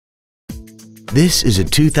This is a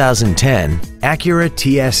 2010 Acura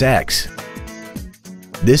TSX.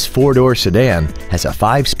 This four-door sedan has a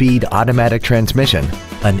 5-speed automatic transmission,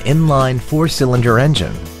 an inline 4-cylinder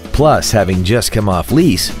engine. Plus, having just come off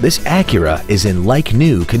lease, this Acura is in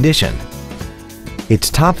like-new condition. Its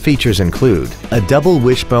top features include a double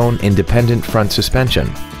wishbone independent front suspension,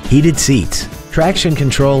 heated seats, traction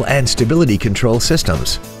control and stability control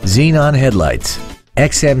systems, xenon headlights,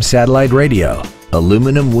 XM satellite radio,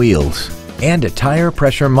 aluminum wheels, and a tire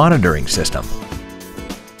pressure monitoring system.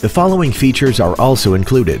 The following features are also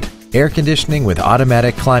included: air conditioning with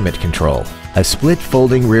automatic climate control, a split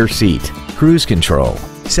folding rear seat, cruise control,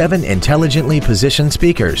 7 intelligently positioned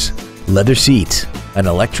speakers, leather seats, an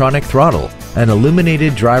electronic throttle, an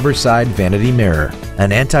illuminated driver's side vanity mirror,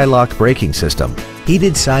 an anti-lock braking system,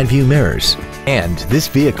 heated side view mirrors, and this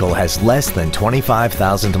vehicle has less than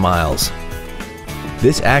 25,000 miles.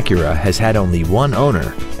 This Acura has had only one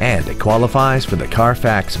owner and it qualifies for the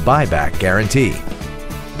Carfax buyback guarantee.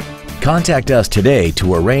 Contact us today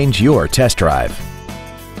to arrange your test drive.